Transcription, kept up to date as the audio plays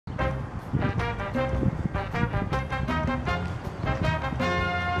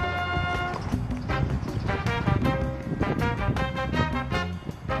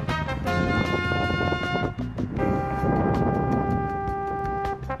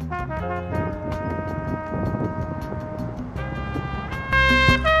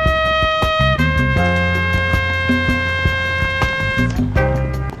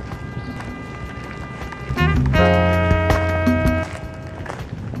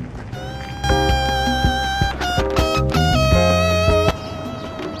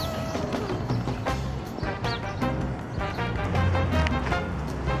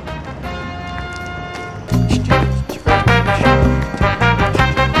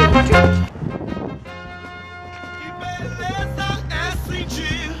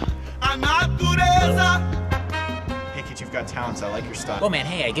You've got talents. I like your style. Well, man,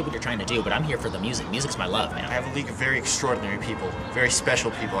 hey, I get what you're trying to do, but I'm here for the music. Music's my love, man. I have a league of very extraordinary people, very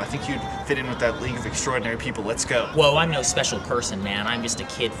special people. I think you'd fit in with that league of extraordinary people. Let's go. Whoa, I'm no special person, man. I'm just a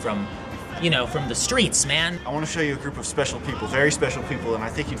kid from, you know, from the streets, man. I want to show you a group of special people, very special people, and I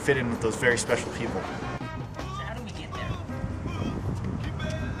think you'd fit in with those very special people. So how do we get there?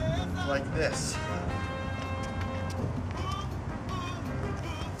 Like this.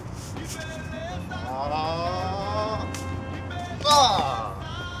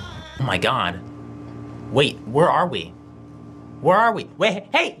 Oh my God. Wait, where are we? Where are we? Wait,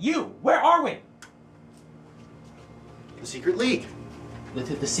 hey, you! Where are we? The Secret League.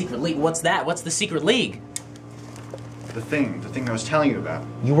 The Secret League? What's that? What's the Secret League? The thing I was telling you about.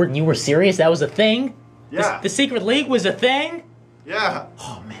 You were serious? That was a thing? Yeah. The Secret League was a thing? Yeah.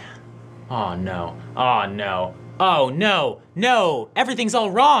 Oh man. Oh no. Oh no. Oh no. No. Everything's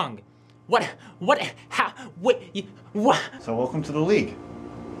all wrong. What, how, what? So welcome to the League.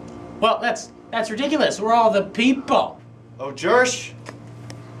 Well, that's ridiculous. We're all the people. Oh, Jirsh?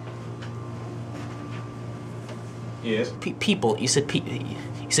 Yes? People. You said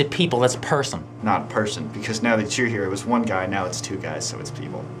people. That's a person. Not person, because now that you're here, it was one guy, now it's two guys, so it's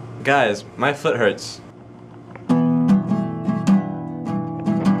people. Guys, my foot hurts.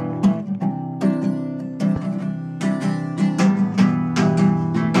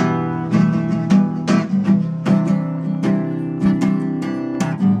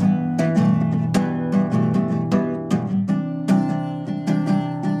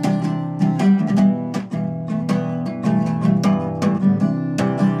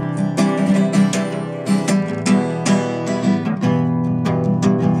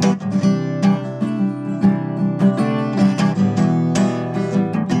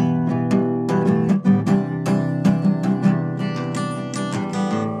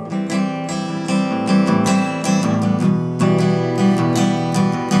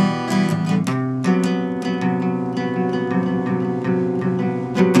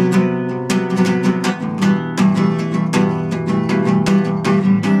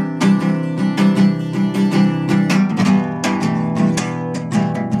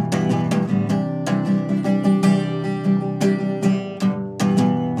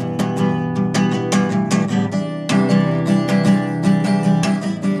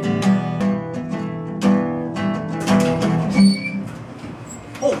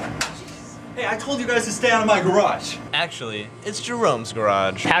 I told you guys to stay out of my garage. Actually, it's Jerome's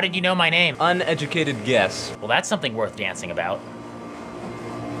garage. How did you know my name? Uneducated guess. Well, that's something worth dancing about.